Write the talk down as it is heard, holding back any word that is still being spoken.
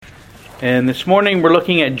And this morning we're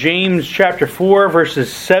looking at James chapter 4,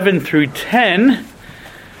 verses 7 through 10.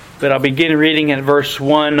 But I'll begin reading at verse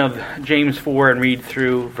 1 of James 4 and read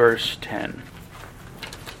through verse 10.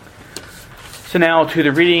 So now to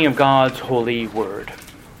the reading of God's holy word.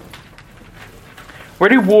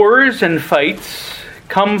 Where do wars and fights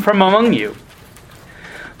come from among you?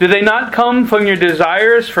 Do they not come from your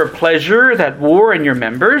desires for pleasure that war in your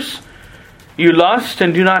members? You lust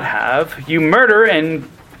and do not have. You murder and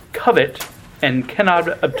covet and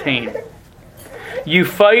cannot obtain. You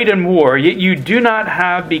fight and war, yet you do not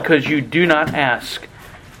have because you do not ask.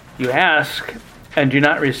 You ask and do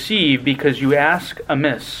not receive because you ask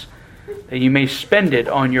amiss, that you may spend it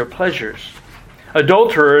on your pleasures.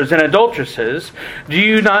 Adulterers and adulteresses, do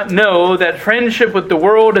you not know that friendship with the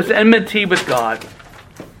world is enmity with God?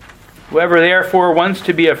 Whoever therefore wants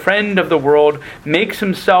to be a friend of the world makes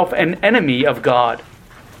himself an enemy of God.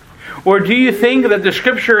 Or do you think that the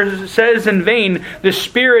Scripture says in vain, the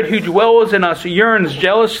Spirit who dwells in us yearns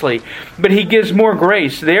jealously, but He gives more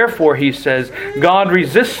grace. Therefore, he says, God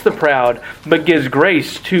resists the proud, but gives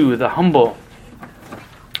grace to the humble.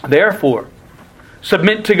 Therefore,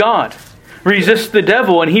 submit to God. Resist the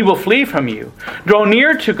devil, and he will flee from you. Draw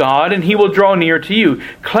near to God, and He will draw near to you.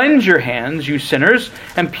 Cleanse your hands, you sinners,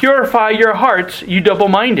 and purify your hearts, you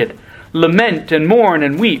double-minded. Lament and mourn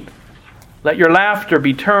and weep. Let your laughter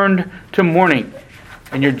be turned to mourning,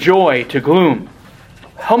 and your joy to gloom.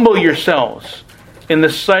 Humble yourselves in the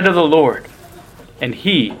sight of the Lord, and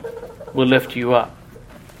He will lift you up.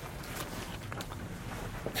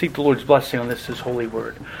 Seek the Lord's blessing on this, His holy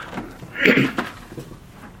word.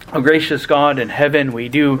 O gracious God in heaven, we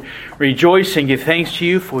do rejoice and give thanks to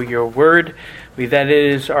You for Your word. That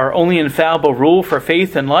is our only infallible rule for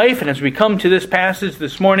faith and life. And as we come to this passage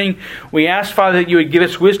this morning, we ask, Father, that You would give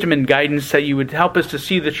us wisdom and guidance, that You would help us to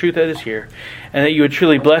see the truth that is here, and that You would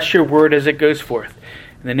truly bless Your word as it goes forth.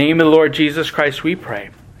 In the name of the Lord Jesus Christ we pray.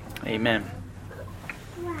 Amen.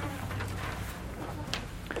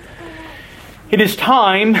 It is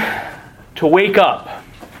time to wake up.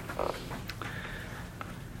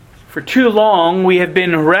 For too long, we have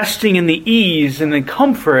been resting in the ease and the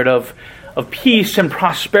comfort of peace and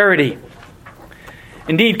prosperity.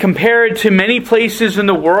 Indeed, compared to many places in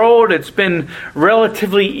the world, it's been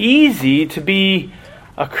relatively easy to be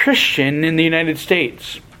a Christian in the United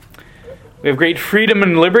States. We have great freedom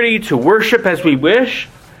and liberty to worship as we wish.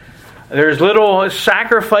 There's little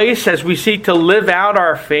sacrifice as we seek to live out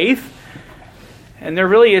our faith. And there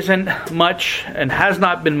really isn't much, and has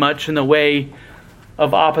not been much, in the way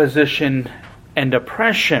of opposition and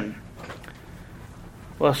oppression.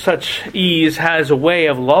 Well, such ease has a way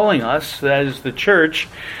of lulling us, as the church,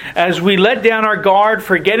 as we let down our guard,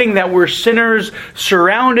 forgetting that we're sinners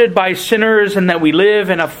surrounded by sinners and that we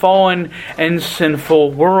live in a fallen and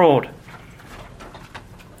sinful world.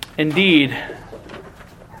 Indeed,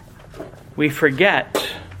 we forget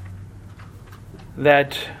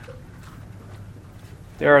that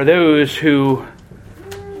there are those who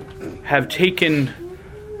have taken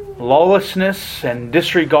lawlessness and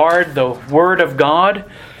disregard the Word of God,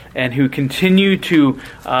 and who continue to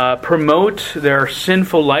promote their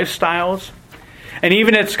sinful lifestyles. And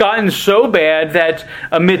even it's gotten so bad that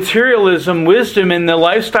materialism, wisdom, and the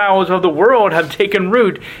lifestyles of the world have taken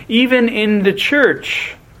root, even in the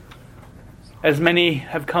church, as many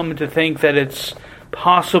have come to think that it's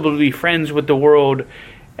possible to be friends with the world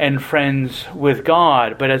and friends with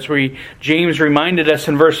God. But as James reminded us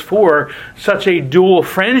in verse 4, such a dual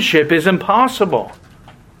friendship is impossible.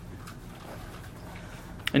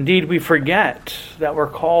 Indeed, we forget that we're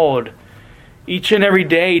called each and every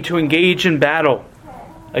day to engage in battle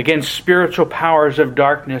against spiritual powers of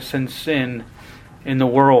darkness and sin in the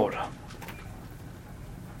world.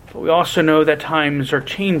 But we also know that times are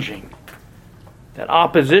changing, that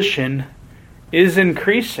opposition is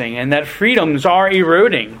increasing, and that freedoms are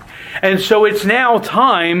eroding. And so it's now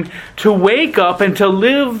time to wake up and to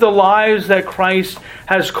live the lives that Christ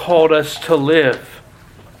has called us to live.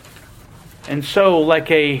 And so, like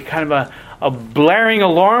a kind of a blaring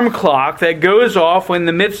alarm clock that goes off in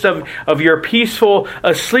the midst of your peaceful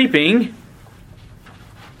sleeping,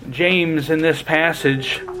 James in this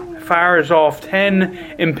passage fires off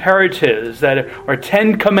 10 imperatives that are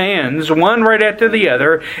 10 commands, one right after the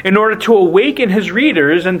other, in order to awaken his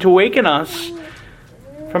readers and to awaken us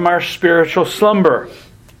from our spiritual slumber.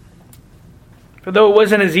 For though it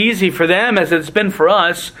wasn't as easy for them as it's been for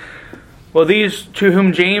us, well, these to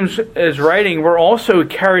whom James is writing were also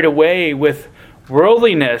carried away with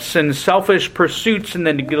worldliness and selfish pursuits and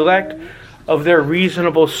the neglect of their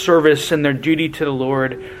reasonable service and their duty to the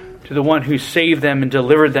Lord, to the one who saved them and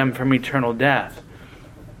delivered them from eternal death.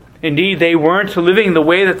 Indeed, they weren't living the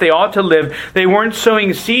way that they ought to live. They weren't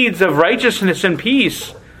sowing seeds of righteousness and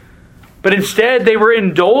peace. But instead, they were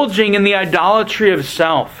indulging in the idolatry of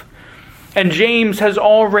self. And James has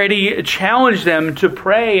already challenged them to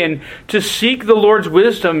pray and to seek the Lord's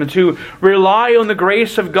wisdom, to rely on the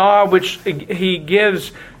grace of God which He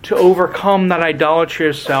gives to overcome that idolatry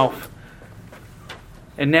of self.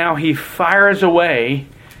 And now he fires away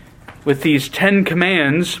with these 10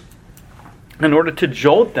 commands in order to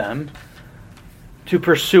jolt them to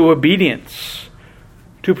pursue obedience,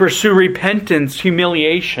 to pursue repentance,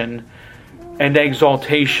 humiliation, and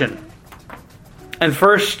exaltation. And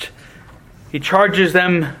first, he charges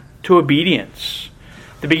them to obedience.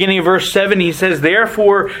 At the beginning of verse 7, he says,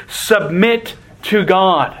 "Therefore submit to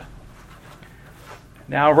God."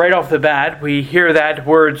 Now, right off the bat, we hear that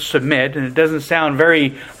word submit, and it doesn't sound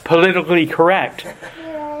very politically correct.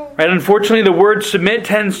 Right? Unfortunately, the word submit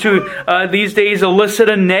tends to, these days, elicit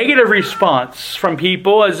a negative response from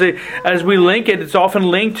people. As we link it, it's often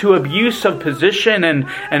linked to abuse of position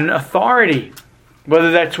and authority,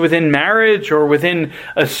 whether that's within marriage or within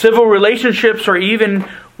civil relationships or even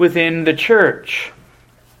within the church.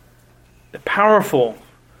 The powerful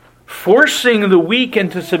forcing the weak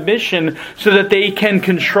into submission so that they can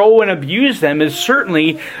control and abuse them is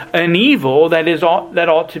certainly an evil that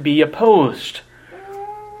ought to be opposed.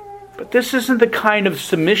 But this isn't the kind of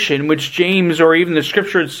submission which James or even the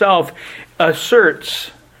Scripture itself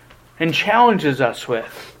asserts and challenges us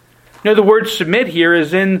with. You know, the word submit here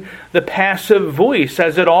is in the passive voice,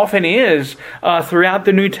 as it often is throughout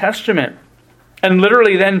the New Testament. And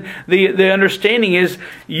literally then the understanding is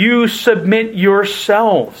you submit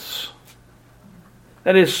yourselves.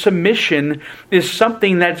 That is, submission is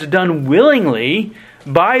something that's done willingly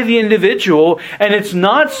by the individual, and it's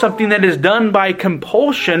not something that is done by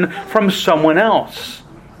compulsion from someone else.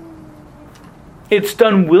 It's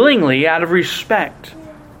done willingly out of respect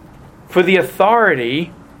for the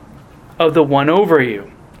authority of the one over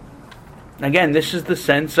you. Again, this is the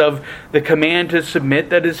sense of the command to submit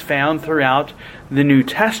that is found throughout the New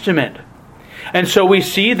Testament. And so we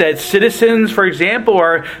see that citizens, for example,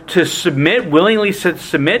 are to willingly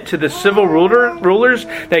submit to the civil rulers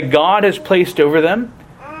that God has placed over them.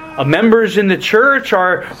 Members in the church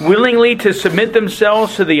are willingly to submit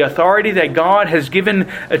themselves to the authority that God has given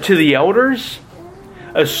to the elders.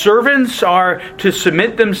 Servants are to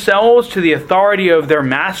submit themselves to the authority of their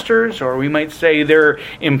masters, or we might say their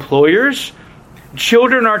employers.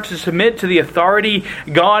 Children are to submit to the authority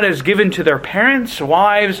God has given to their parents.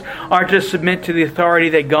 Wives are to submit to the authority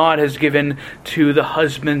that God has given to the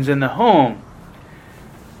husbands in the home.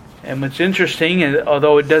 And what's interesting,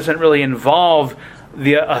 although it doesn't really involve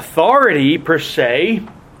the authority per se,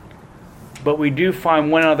 but we do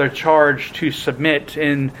find one other charge to submit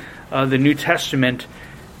in the New Testament,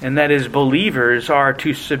 and that is believers are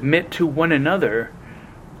to submit to one another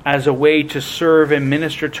as a way to serve and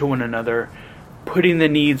minister to one another, putting the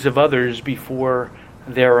needs of others before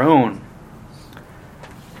their own.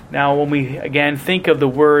 Now, when we again think of the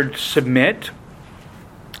word submit,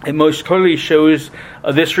 it most clearly shows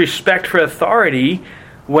this respect for authority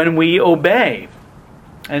when we obey.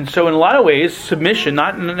 And so in a lot of ways, submission,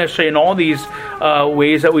 not necessarily in all these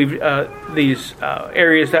ways that these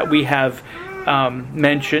areas that we have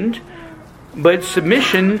mentioned, but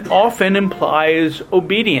submission often implies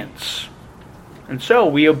obedience. And so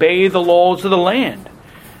we obey the laws of the land.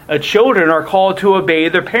 Children are called to obey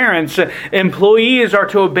their parents. Employees are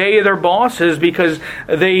to obey their bosses because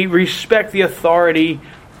they respect the authority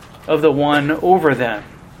of the one over them.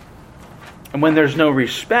 And when there's no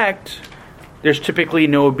respect, there's typically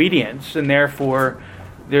no obedience, and therefore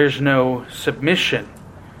there's no submission.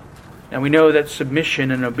 Now we know that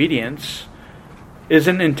submission and obedience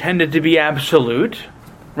isn't intended to be absolute,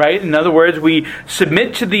 right? In other words, we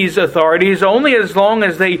submit to these authorities only as long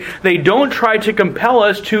as they don't try to compel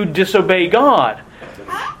us to disobey God.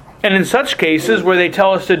 And in such cases where they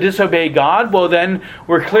tell us to disobey God, well then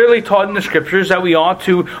we're clearly taught in the Scriptures that we ought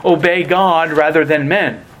to obey God rather than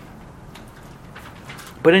men.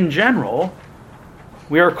 But in general,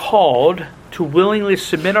 we are called to willingly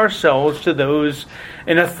submit ourselves to those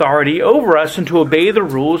in authority over us and to obey the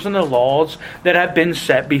rules and the laws that have been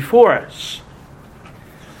set before us.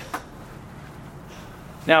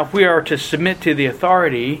 Now, if we are to submit to the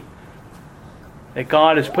authority that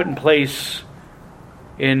God has put in place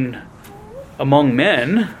among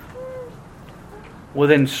men, well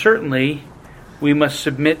then certainly we must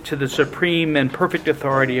submit to the supreme and perfect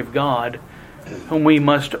authority of God, whom we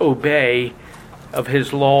must obey of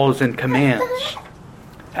His laws and commands.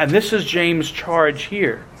 And this is James' charge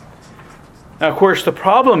here. Now, of course, the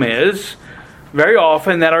problem is very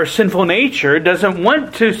often that our sinful nature doesn't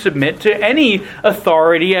want to submit to any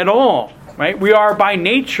authority at all. Right? We are by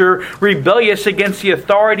nature rebellious against the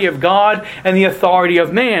authority of God and the authority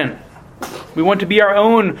of man. We want to be our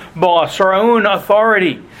own boss, our own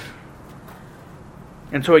authority.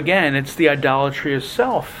 And so again, it's the idolatry of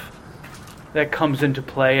self that comes into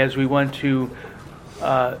play as we want to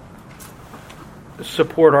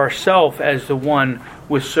support ourselves as the one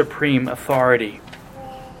with supreme authority.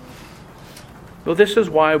 Well, this is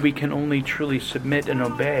why we can only truly submit and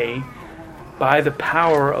obey by the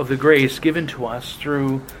power of the grace given to us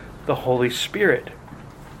through the Holy Spirit.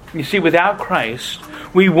 You see, without Christ,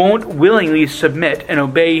 we won't willingly submit and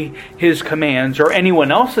obey His commands, or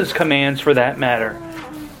anyone else's commands for that matter.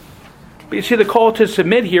 But you see, the call to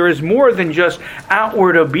submit here is more than just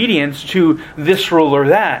outward obedience to this rule or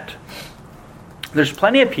that. There's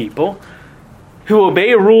plenty of people who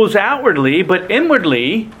obey rules outwardly, but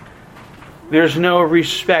inwardly, there's no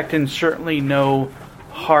respect and certainly no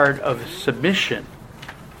heart of submission.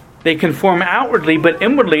 They conform outwardly, but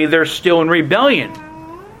inwardly they're still in rebellion.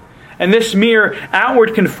 And this mere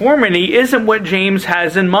outward conformity isn't what James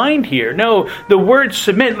has in mind here. No, the word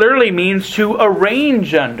submit literally means to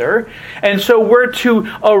arrange under. And so we're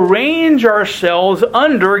to arrange ourselves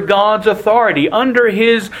under God's authority, under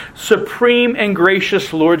His supreme and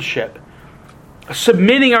gracious lordship.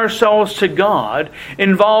 Submitting ourselves to God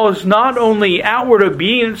involves not only outward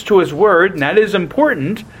obedience to His word, and that is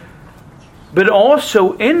important, but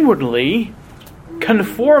also inwardly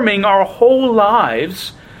conforming our whole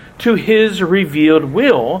lives to His revealed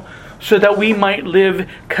will, so that we might live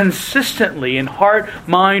consistently in heart,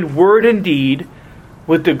 mind, word, and deed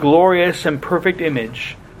with the glorious and perfect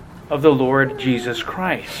image of the Lord Jesus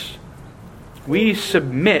Christ. We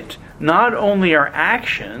submit not only our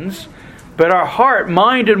actions, but our heart,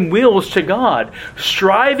 mind, and wills to God,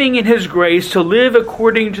 striving in His grace to live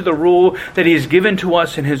according to the rule that He has given to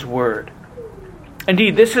us in His Word.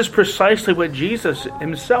 Indeed, this is precisely what Jesus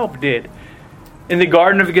Himself did in the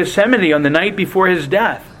Garden of Gethsemane on the night before His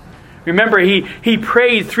death. Remember, He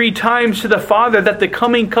prayed 3 times to the Father that the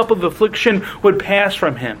coming cup of affliction would pass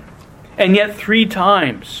from Him. And yet 3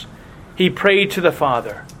 times He prayed to the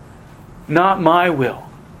Father, "Not my will,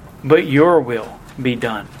 but your will be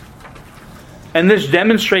done." And this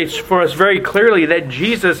demonstrates for us very clearly that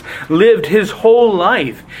Jesus lived His whole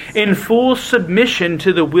life in full submission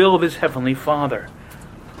to the will of His Heavenly Father.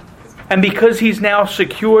 And because He's now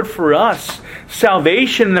secured for us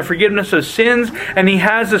salvation and the forgiveness of sins, and He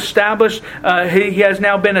has established, He has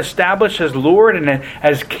now been established as Lord and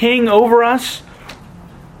as King over us,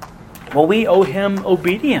 well, we owe Him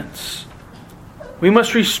obedience. We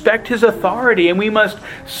must respect His authority, and we must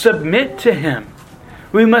submit to Him.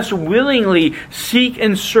 We must willingly seek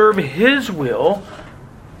and serve His will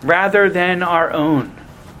rather than our own.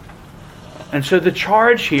 And so the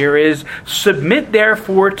charge here is, submit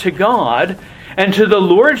therefore to God and to the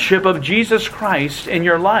Lordship of Jesus Christ in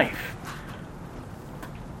your life.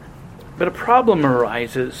 But a problem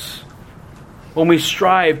arises when we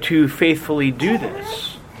strive to faithfully do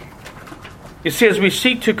this. You see, as we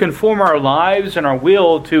seek to conform our lives and our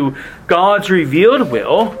will to God's revealed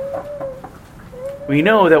will, we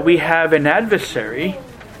know that we have an adversary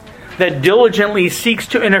that diligently seeks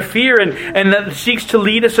to interfere and that seeks to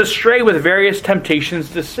lead us astray with various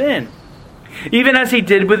temptations to sin. Even as he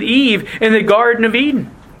did with Eve in the Garden of Eden.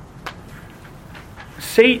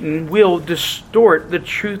 Satan will distort the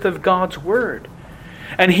truth of God's Word.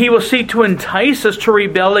 And he will seek to entice us to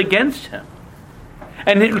rebel against Him.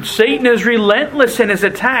 And Satan is relentless in his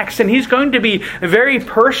attacks, and he's going to be very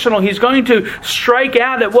personal. He's going to strike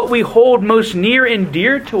out at what we hold most near and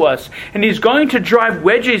dear to us. And he's going to drive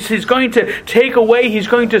wedges. He's going to take away. He's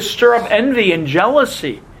going to stir up envy and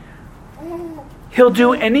jealousy. He'll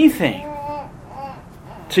do anything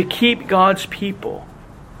to keep God's people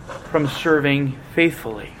from serving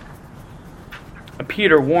faithfully.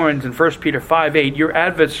 Peter warns in 1 Peter 5:8, your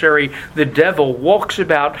adversary, the devil, walks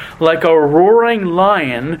about like a roaring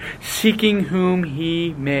lion, seeking whom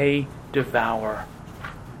he may devour.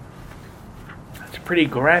 That's a pretty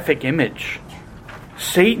graphic image.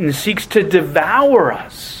 Satan seeks to devour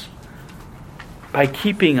us by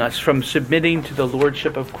keeping us from submitting to the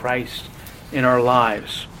Lordship of Christ in our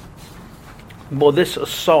lives. Well, this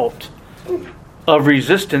assault of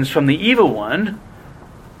resistance from the evil one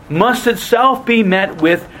must itself be met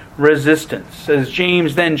with resistance. As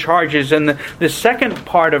James then charges in the second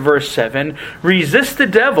part of verse 7, resist the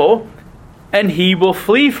devil and he will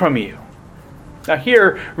flee from you. Now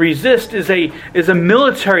here, resist is a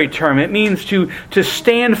military term. It means to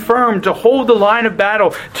stand firm, to hold the line of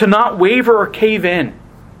battle, to not waver or cave in.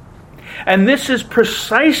 And this is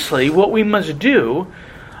precisely what we must do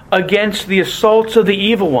against the assaults of the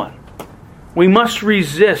evil one. We must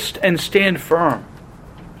resist and stand firm.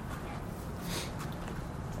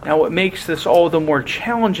 Now, what makes this all the more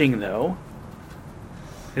challenging, though,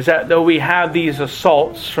 is that though we have these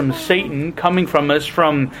assaults from Satan coming from us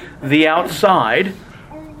from the outside,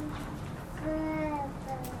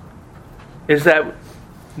 is that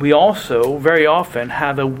we also very often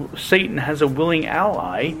have Satan has a willing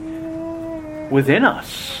ally within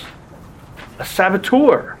us, a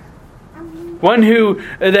saboteur, one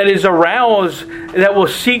that is aroused, that will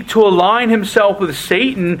seek to align himself with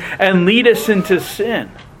Satan and lead us into sin.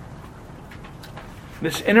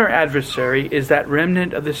 This inner adversary is that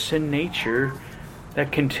remnant of the sin nature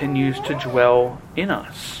that continues to dwell in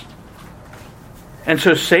us. And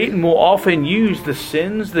so Satan will often use the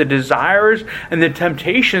sins, the desires, and the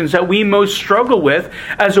temptations that we most struggle with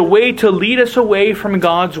as a way to lead us away from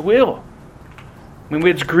God's will. I mean,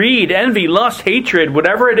 it's greed, envy, lust, hatred,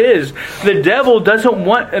 whatever it is. The devil doesn't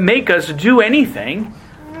want to make us do anything.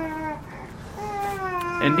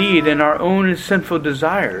 Indeed, in our own sinful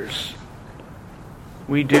desires,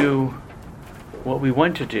 we do what we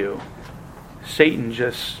want to do. Satan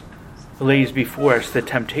just lays before us the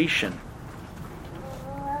temptation.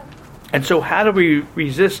 And so how do we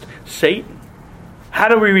resist Satan? How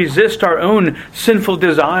do we resist our own sinful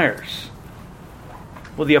desires?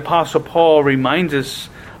 Well, the Apostle Paul reminds us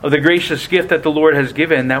of the gracious gift that the Lord has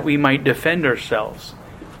given that we might defend ourselves.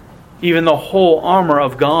 Even the whole armor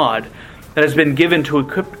of God that has been given to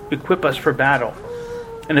equip us for battle.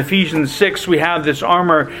 In Ephesians 6, we have this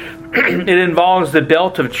armor. It involves the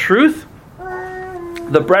belt of truth,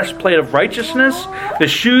 the breastplate of righteousness, the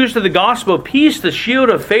shoes of the gospel of peace, the shield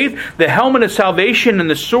of faith, the helmet of salvation, and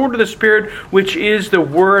the sword of the Spirit, which is the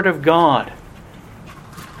Word of God.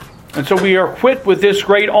 And so we are equipped with this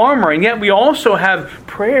great armor, and yet we also have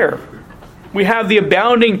prayer. We have the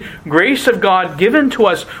abounding grace of God given to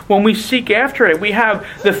us when we seek after it. We have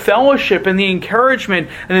the fellowship and the encouragement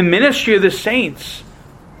and the ministry of the saints.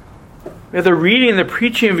 We have the reading and the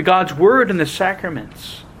preaching of God's Word and the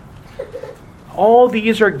sacraments. All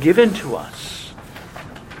these are given to us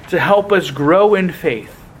to help us grow in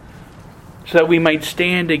faith so that we might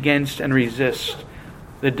stand against and resist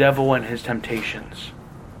the devil and his temptations.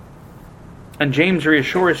 And James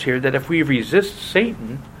reassures here that if we resist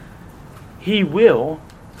Satan, he will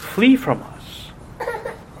flee from us.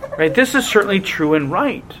 Right? This is certainly true and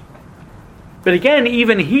right. But again,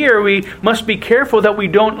 even here, we must be careful that we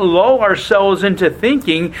don't lull ourselves into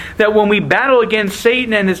thinking that when we battle against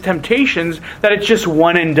Satan and his temptations, that it's just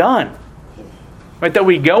one and done. Right? That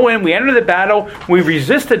we go in, we enter the battle, we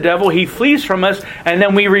resist the devil, he flees from us, and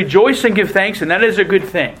then we rejoice and give thanks, and that is a good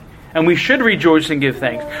thing. And we should rejoice and give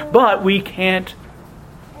thanks. But we can't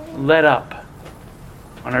let up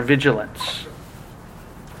on our vigilance.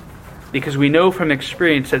 Because we know from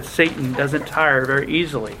experience that Satan doesn't tire very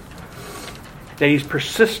easily. That he's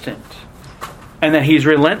persistent. And that he's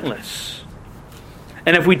relentless.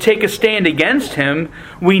 And if we take a stand against him,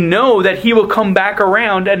 we know that he will come back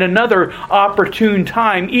around at another opportune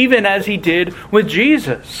time, even as he did with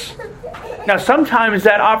Jesus. Now, sometimes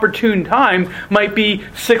that opportune time might be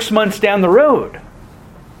 6 months down the road.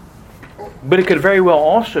 But it could very well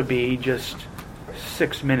also be just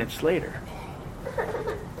 6 minutes later.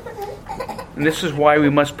 And this is why we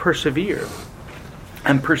must persevere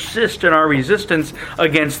and persist in our resistance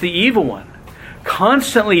against the evil one.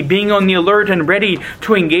 Constantly being on the alert and ready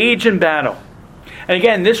to engage in battle. And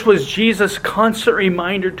again, this was Jesus' constant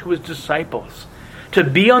reminder to his disciples. To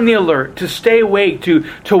be on the alert, to stay awake,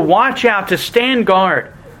 to watch out, to stand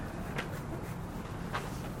guard.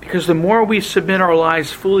 Because the more we submit our lives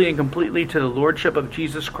fully and completely to the Lordship of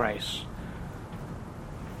Jesus Christ,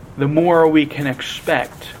 the more we can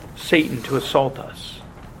expect Satan to assault us.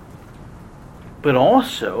 But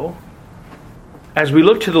also, as we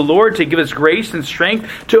look to the Lord to give us grace and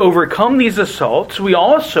strength to overcome these assaults, we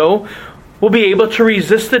also will be able to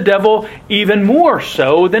resist the devil even more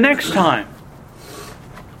so the next time.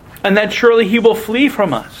 And that surely he will flee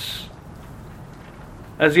from us.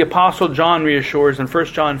 As the Apostle John reassures in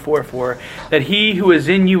 1 John 4:4, that he who is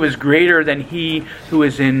in you is greater than he who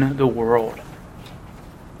is in the world.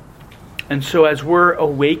 And so as we're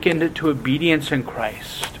awakened to obedience in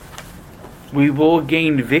Christ, we will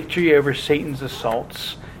gain victory over Satan's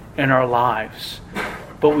assaults in our lives.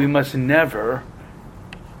 But we must never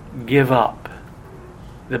give up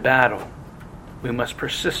the battle. We must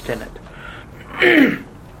persist in it.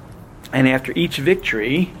 And after each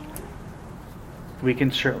victory, we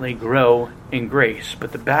can certainly grow in grace.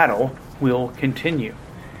 But the battle will continue.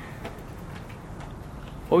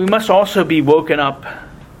 But we must also be woken up,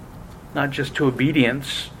 not just to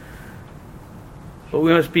obedience, but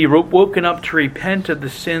we must be woken up to repent of the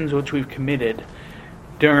sins which we've committed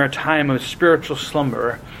during our time of spiritual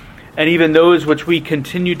slumber, and even those which we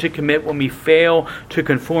continue to commit when we fail to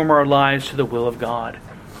conform our lives to the will of God.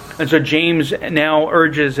 And so James now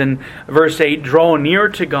urges in verse 8, draw near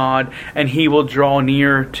to God, and He will draw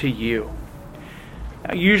near to you.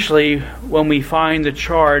 Now, usually when we find the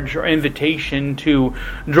charge or invitation to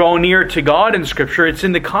draw near to God in Scripture, it's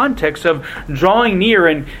in the context of drawing near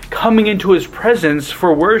and coming into His presence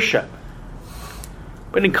for worship.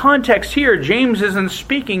 But in context here, James isn't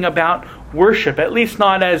speaking about worship, at least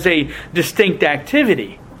not as a distinct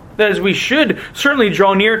activity. That is, we should certainly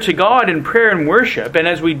draw near to God in prayer and worship, and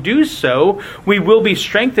as we do so, we will be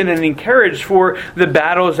strengthened and encouraged for the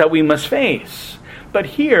battles that we must face. But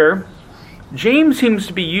here, James seems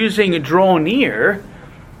to be using draw near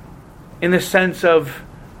in the sense of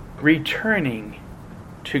returning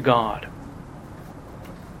to God.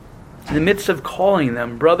 In the midst of calling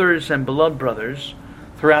them brothers and beloved brothers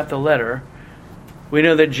throughout the letter, we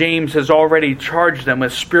know that James has already charged them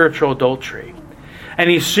with spiritual adultery. And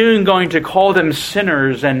he's soon going to call them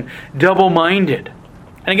sinners and double-minded.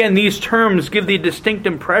 And again, these terms give the distinct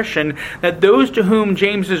impression that those to whom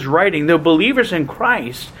James is writing, though believers in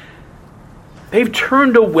Christ, they've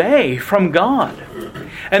turned away from God.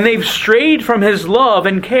 And they've strayed from His love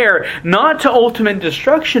and care, not to ultimate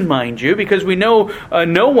destruction, mind you, because we know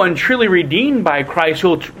no one truly redeemed by Christ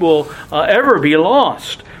will ever be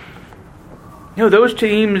lost. You know,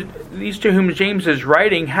 these to whom James is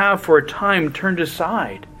writing have for a time turned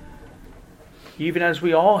aside, even as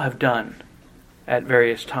we all have done at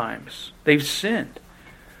various times. They've sinned.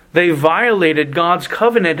 They violated God's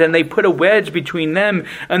covenant, and they put a wedge between them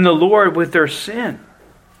and the Lord with their sin.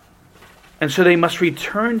 And so they must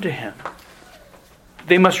return to Him.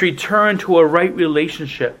 They must return to a right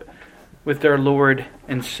relationship with their Lord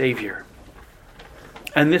and Savior.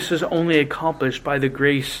 And this is only accomplished by the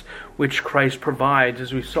grace which Christ provides,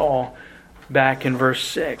 as we saw back in verse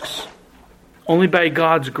 6. Only by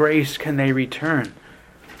God's grace can they return.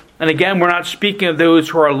 And again, we're not speaking of those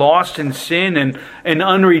who are lost in sin and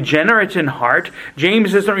unregenerate in heart.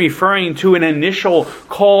 James isn't referring to an initial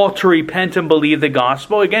call to repent and believe the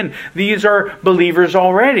gospel. Again, these are believers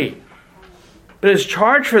already. But it's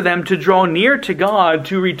charged for them to draw near to God,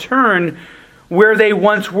 to return where they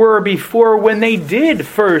once were before when they did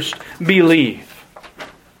first believe.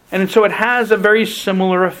 And so it has a very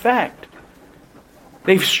similar effect.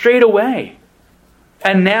 They've strayed away.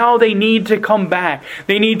 And now they need to come back.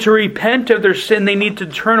 They need to repent of their sin. They need to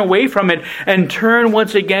turn away from it and turn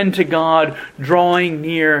once again to God, drawing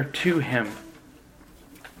near to Him.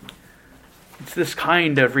 It's this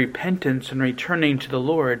kind of repentance and returning to the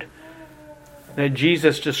Lord that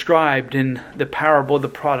Jesus described in the parable of the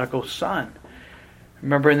prodigal son.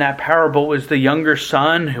 Remember, in that parable was the younger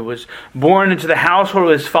son who was born into the household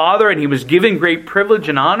of his father, and he was given great privilege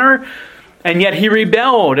and honor. And yet he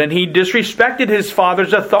rebelled, and he disrespected his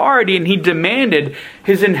father's authority, and he demanded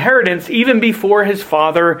his inheritance even before his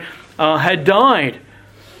father had died.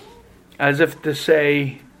 As if to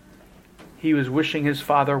say, he was wishing his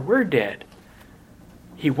father were dead.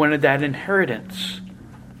 He wanted that inheritance.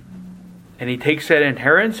 And he takes that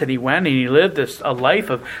inheritance, and he went and he lived a life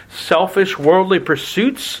of selfish, worldly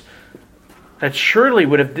pursuits that surely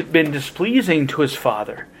would have been displeasing to his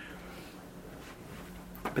father.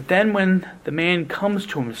 But then when the man comes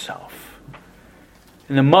to himself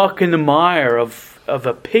in the muck and the mire of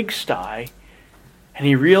a pigsty, and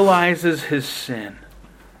he realizes his sin,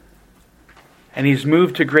 and he's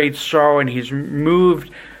moved to great sorrow, and he's moved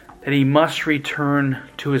that he must return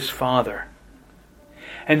to his father.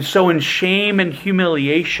 And so in shame and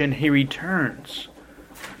humiliation he returns.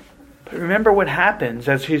 But remember what happens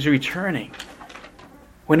as he's returning.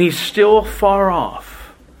 When he's still far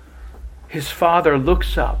off, his father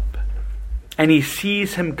looks up and he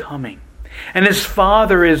sees him coming. And his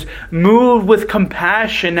father is moved with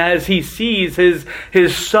compassion as he sees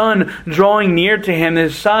his son drawing near to him,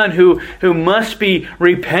 his son who must be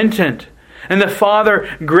repentant. And the father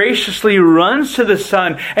graciously runs to the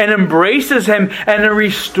son and embraces him and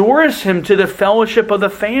restores him to the fellowship of the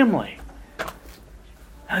family.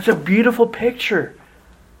 That's a beautiful picture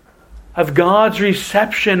of God's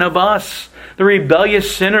reception of us, the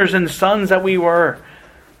rebellious sinners and sons that we were.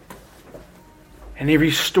 And He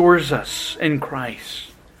restores us in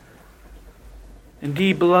Christ.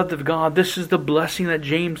 Indeed, beloved of God, this is the blessing that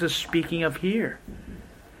James is speaking of here.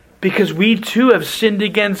 Because we too have sinned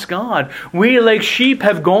against God. We like sheep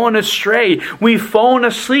have gone astray. We've fallen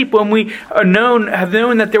asleep when we have known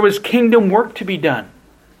that there was kingdom work to be done.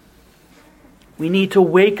 We need to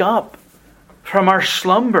wake up from our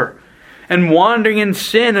slumber and wandering in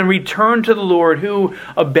sin and return to the Lord, who,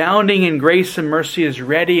 abounding in grace and mercy, is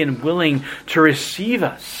ready and willing to receive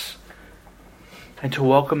us and to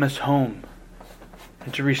welcome us home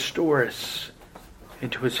and to restore us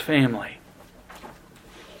into His family.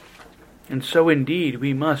 And so indeed,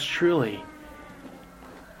 we must truly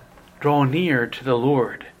draw near to the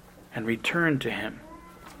Lord and return to Him.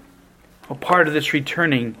 Well, part of this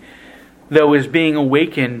returning, though, is being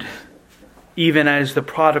awakened, even as the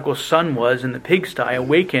prodigal son was in the pigsty,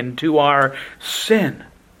 awakened to our sin.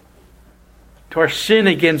 To our sin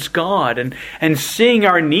against God, and seeing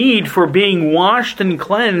our need for being washed and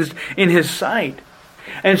cleansed in His sight.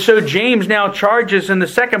 And so James now charges in the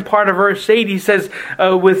second part of verse 8, he says,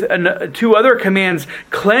 with two other commands,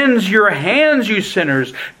 "Cleanse your hands, you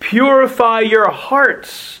sinners. Purify your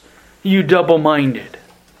hearts, you double-minded."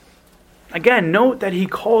 Again, note that he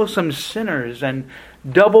calls them sinners and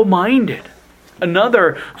double-minded.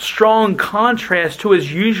 Another strong contrast to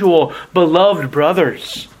his usual beloved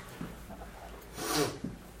brothers.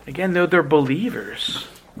 Again, though they're believers,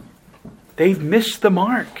 they've missed the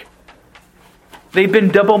mark. They've been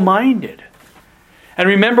double-minded. And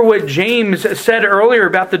remember what James said earlier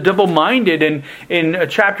about the double-minded in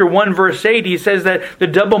chapter 1, verse 8. He says that the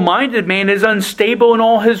double-minded man is unstable in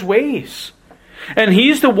all his ways. And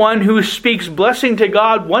he's the one who speaks blessing to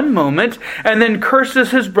God one moment and then curses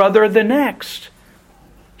his brother the next.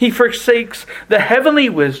 He forsakes the heavenly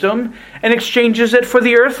wisdom and exchanges it for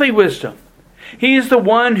the earthly wisdom. He is the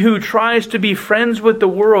one who tries to be friends with the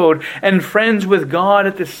world and friends with God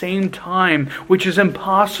at the same time, which is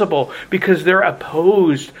impossible because they're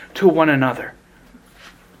opposed to one another.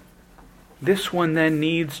 This one then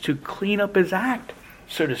needs to clean up his act,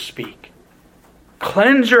 so to speak.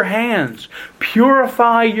 Cleanse your hands.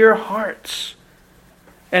 Purify your hearts.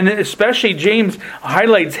 And especially James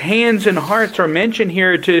highlights hands and hearts are mentioned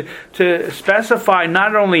here to specify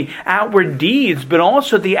not only outward deeds, but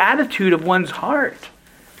also the attitude of one's heart.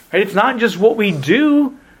 Right? It's not just what we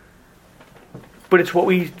do, but it's what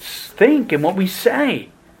we think and what we say.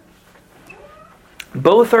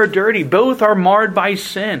 Both are dirty. Both are marred by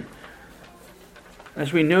sin.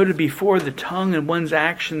 As we noted before, the tongue and one's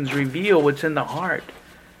actions reveal what's in the heart.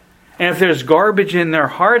 And if there's garbage in their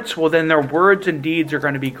hearts, well, then their words and deeds are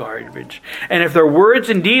going to be garbage. And if their words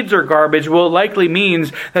and deeds are garbage, well, it likely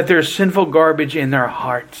means that there's sinful garbage in their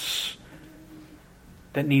hearts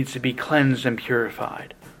that needs to be cleansed and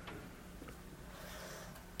purified.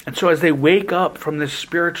 And so as they wake up from this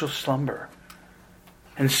spiritual slumber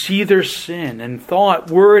and see their sin in thought,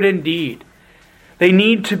 word, and deed, they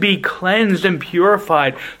need to be cleansed and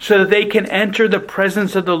purified so that they can enter the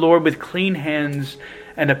presence of the Lord with clean hands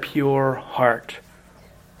and a pure heart.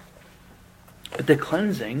 But the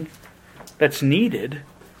cleansing that's needed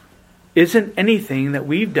isn't anything that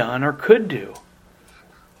we've done or could do.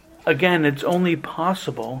 Again, it's only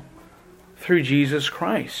possible through Jesus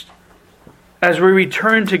Christ. As we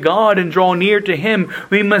return to God and draw near to Him,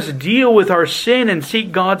 we must deal with our sin and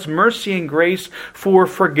seek God's mercy and grace for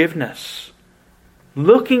forgiveness.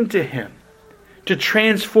 Looking to Him to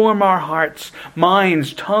transform our hearts,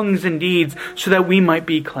 minds, tongues, and deeds so that we might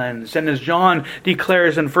be cleansed. And as John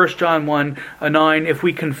declares in 1 John 1:9, if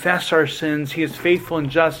we confess our sins, He is faithful and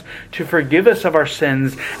just to forgive us of our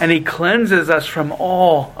sins, and He cleanses us from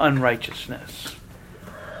all unrighteousness.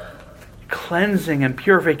 Cleansing and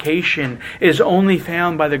purification is only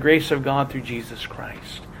found by the grace of God through Jesus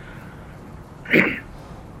Christ.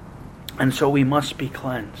 And so we must be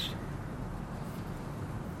cleansed.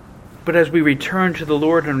 But as we return to the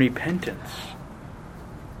Lord in repentance,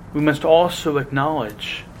 we must also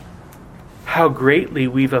acknowledge how greatly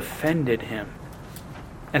we've offended Him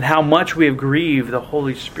and how much we have grieved the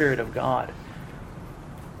Holy Spirit of God.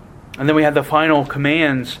 And then we have the final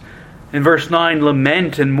commands in verse 9,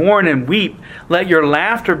 lament and mourn and weep. Let your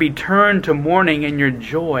laughter be turned to mourning and your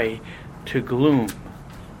joy to gloom.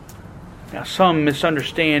 Now, some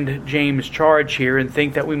misunderstand James' charge here and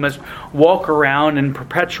think that we must walk around in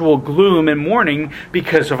perpetual gloom and mourning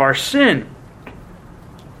because of our sin.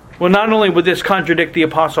 Well, not only would this contradict the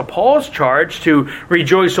Apostle Paul's charge to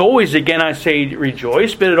rejoice always, again I say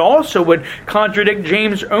rejoice, but it also would contradict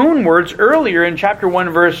James' own words earlier in chapter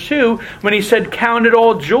 1, verse 2, when he said, count it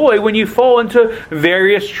all joy when you fall into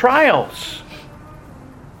various trials.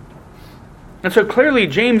 And so clearly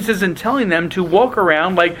James isn't telling them to walk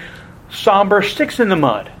around like somber sticks in the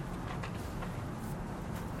mud.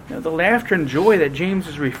 Now, the laughter and joy that James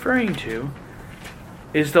is referring to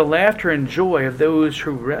is the laughter and joy of those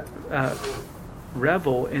who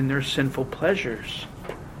revel in their sinful pleasures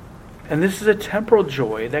And this is a temporal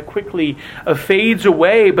joy that quickly fades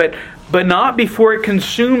away, but not before it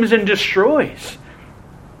consumes and destroys.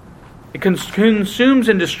 It consumes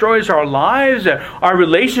and destroys our lives, our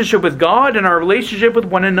relationship with God, and our relationship with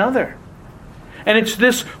one another. And it's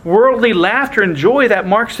this worldly laughter and joy that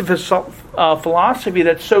marks the philosophy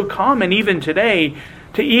that's so common even today,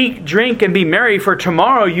 to eat, drink, and be merry, for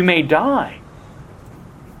tomorrow you may die.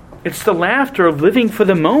 It's the laughter of living for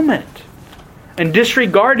the moment and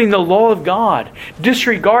disregarding the law of God,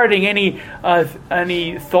 disregarding any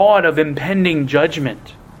thought of impending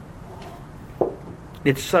judgment.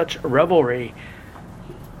 It's such revelry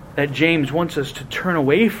that James wants us to turn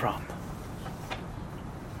away from.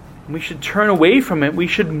 We should turn away from it. We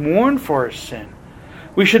should mourn for our sin.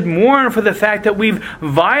 We should mourn for the fact that we've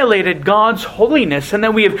violated God's holiness and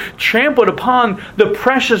that we have trampled upon the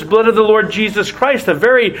precious blood of the Lord Jesus Christ, the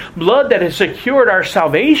very blood that has secured our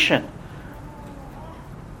salvation.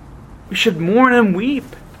 We should mourn and weep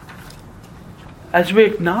as we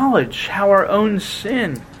acknowledge how our own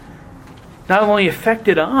sin not only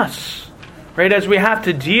affected us, right, as we have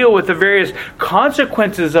to deal with the various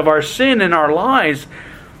consequences of our sin in our lives,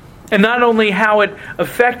 and not only how it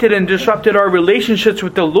affected and disrupted our relationships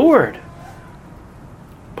with the Lord,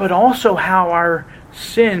 but also how our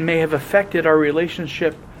sin may have affected our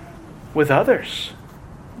relationship with others.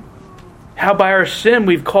 How by our sin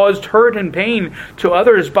we've caused hurt and pain to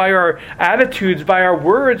others by our attitudes, by our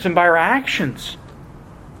words, and by our actions.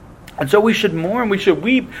 And so we should mourn, we should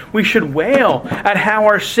weep, we should wail at how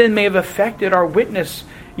our sin may have affected our witness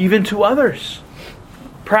even to others.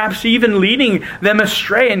 Perhaps even leading them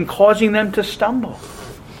astray and causing them to stumble.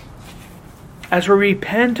 As we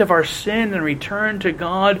repent of our sin and return to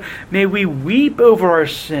God, may we weep over our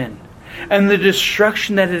sin and the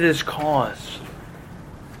destruction that it has caused,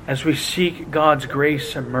 as we seek God's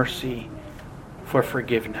grace and mercy for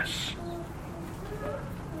forgiveness.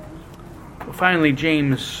 Finally,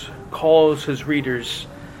 James calls his readers,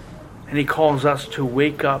 and he calls us to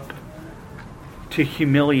wake up to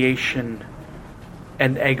humiliation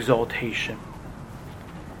and exaltation.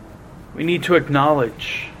 We need to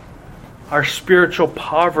acknowledge our spiritual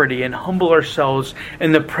poverty and humble ourselves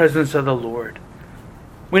in the presence of the Lord.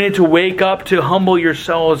 We need to wake up to humble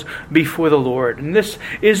yourselves before the Lord. And this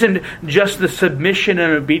isn't just the submission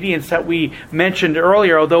and obedience that we mentioned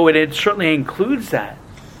earlier, although it certainly includes that.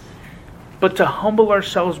 But to humble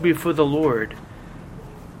ourselves before the Lord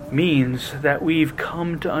means that we've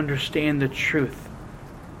come to understand the truth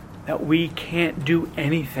that we can't do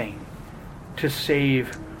anything to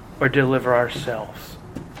save or deliver ourselves.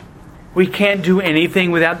 We can't do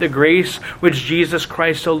anything without the grace which Jesus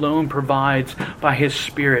Christ alone provides by His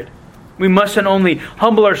Spirit. We mustn't only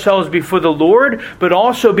humble ourselves before the Lord, but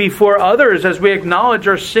also before others as we acknowledge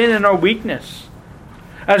our sin and our weakness.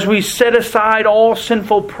 As we set aside all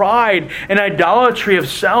sinful pride and idolatry of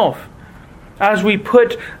self. As we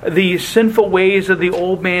put the sinful ways of the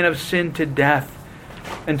old man of sin to death,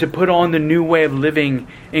 and to put on the new way of living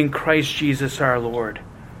in Christ Jesus our Lord.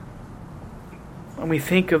 When we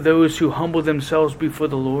think of those who humble themselves before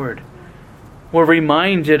the Lord, we're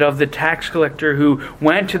reminded of the tax collector who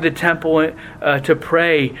went to the temple to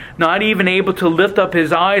pray, not even able to lift up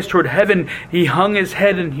his eyes toward heaven. He hung his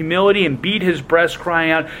head in humility and beat his breast,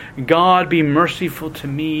 crying out, "God, be merciful to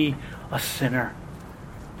me, a sinner."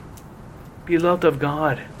 Beloved of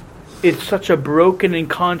God, it's such a broken and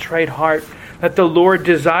contrite heart that the Lord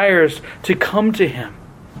desires to come to Him.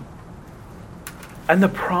 And the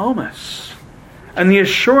promise and the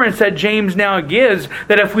assurance that James now gives,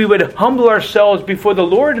 that if we would humble ourselves before the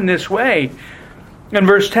Lord in this way, in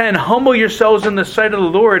verse 10, humble yourselves in the sight of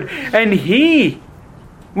the Lord, and He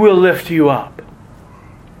will lift you up.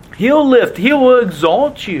 He will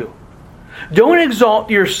exalt you. Don't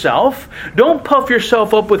exalt yourself. Don't puff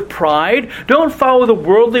yourself up with pride. Don't follow the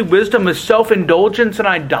worldly wisdom of self-indulgence and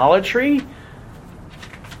idolatry.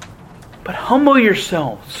 But humble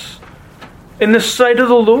yourselves in the sight of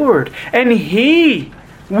the Lord, and He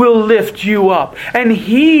will lift you up, and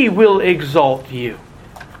He will exalt you.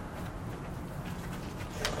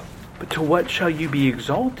 But to what shall you be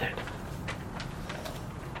exalted?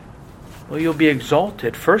 Well, you'll be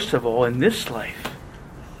exalted, first of all, in this life.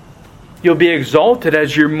 You'll be exalted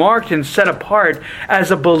as you're marked and set apart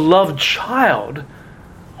as a beloved child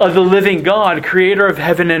of the living God, creator of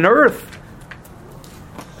heaven and earth.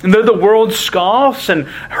 And though the world scoffs and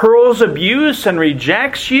hurls abuse and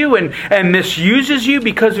rejects you and misuses you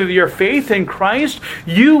because of your faith in Christ,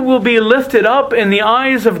 you will be lifted up in the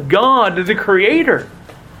eyes of God, the Creator,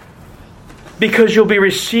 because you'll be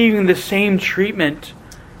receiving the same treatment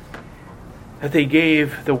that they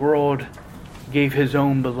gave the world gave his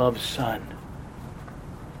own beloved Son.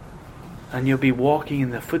 And you'll be walking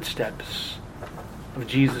in the footsteps of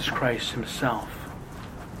Jesus Christ himself.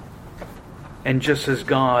 And just as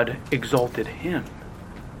God exalted him,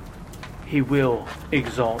 he will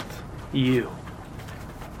exalt you.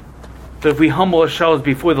 So if we humble ourselves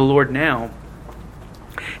before the Lord now,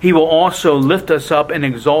 he will also lift us up and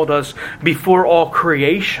exalt us before all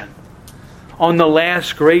creation on the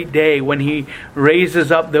last great day when he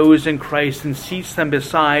raises up those in Christ and seats them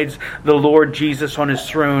beside the Lord Jesus on his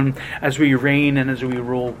throne as we reign and as we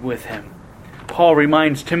rule with him. Paul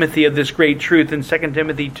reminds Timothy of this great truth in 2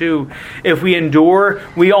 Timothy 2. If we endure,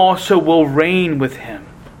 we also will reign with him.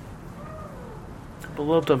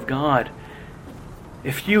 Beloved of God,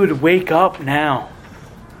 if you would wake up now,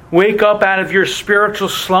 wake up out of your spiritual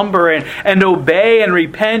slumber and obey and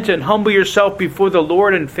repent and humble yourself before the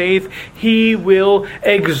Lord in faith, he will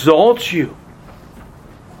exalt you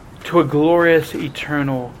to a glorious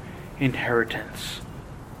eternal inheritance.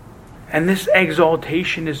 And this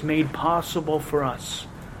exaltation is made possible for us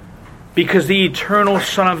because the eternal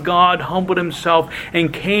Son of God humbled himself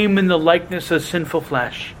and came in the likeness of sinful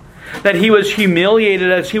flesh. That he was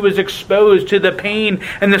humiliated as he was exposed to the pain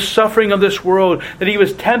and the suffering of this world. That he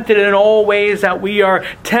was tempted in all ways that we are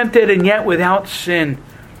tempted and yet without sin.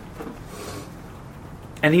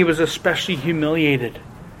 And he was especially humiliated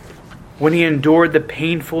when he endured the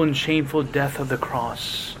painful and shameful death of the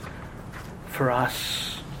cross for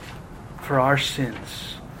us, for our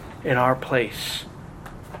sins, in our place.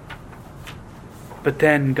 But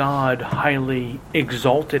then God highly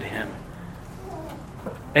exalted him.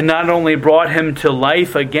 And not only brought him to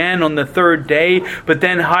life again on the third day, but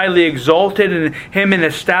then highly exalted him and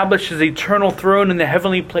established his eternal throne in the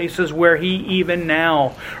heavenly places where he even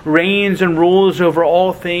now reigns and rules over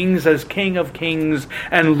all things as King of kings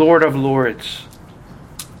and Lord of lords.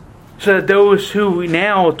 So that those who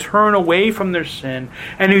now turn away from their sin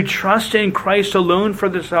and who trust in Christ alone for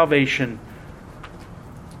their salvation,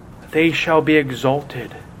 they shall be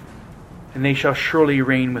exalted and they shall surely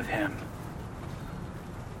reign with him.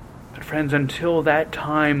 Friends, until that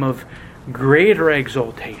time of greater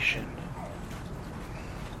exaltation,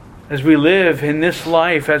 as we live in this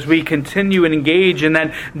life, as we continue and engage in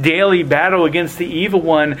that daily battle against the evil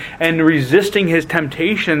one and resisting his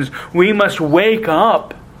temptations, we must wake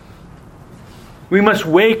up. We must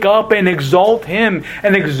wake up and exalt him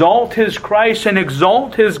and exalt his Christ and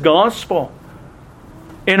exalt his gospel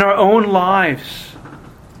in our own lives,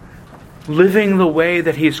 living the way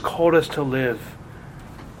that he's called us to live,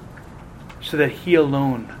 so that he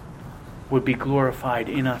alone would be glorified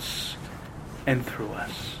in us and through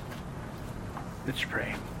us. Let's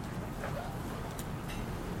pray.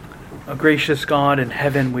 O gracious God in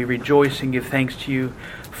heaven, we rejoice and give thanks to you,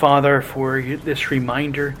 Father, for this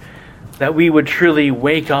reminder that we would truly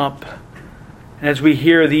wake up. And as we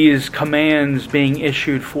hear these commands being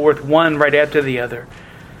issued forth, one right after the other,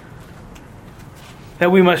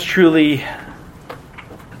 that we must truly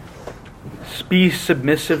be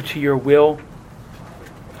submissive to your will,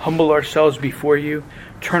 humble ourselves before you,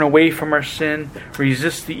 turn away from our sin,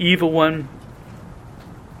 resist the evil one,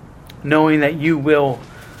 knowing that you will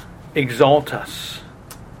exalt us.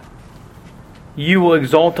 You will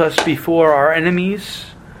exalt us before our enemies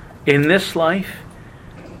in this life,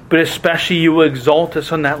 but especially you will exalt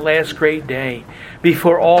us on that last great day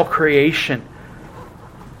before all creation.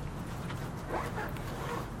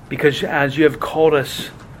 Because as you have called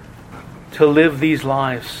us to live these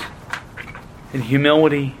lives in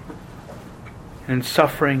humility and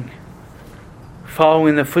suffering,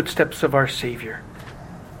 following the footsteps of our Savior,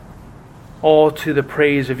 all to the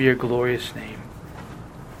praise of your glorious name.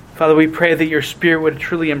 Father, we pray that your Spirit would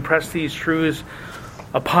truly impress these truths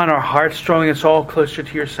upon our hearts, drawing us all closer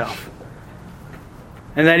to yourself.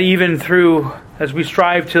 And that even through, as we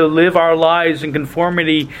strive to live our lives in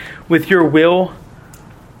conformity with your will,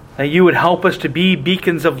 that you would help us to be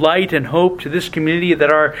beacons of light and hope to this community,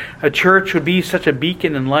 that our church would be such a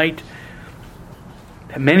beacon and light,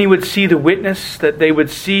 that many would see the witness, that they would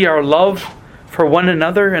see our love for one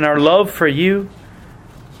another and our love for you,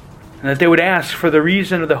 and that they would ask for the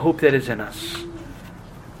reason of the hope that is in us.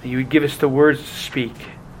 That you would give us the words to speak,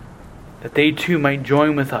 that they too might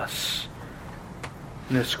join with us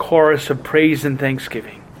in this chorus of praise and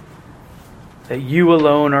thanksgiving, that you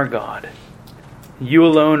alone are God. You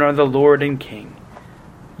alone are the Lord and King.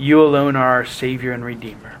 You alone are our Savior and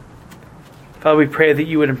Redeemer. Father, we pray that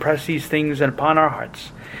you would impress these things upon our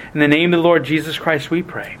hearts. In the name of the Lord Jesus Christ we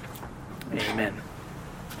pray. Amen.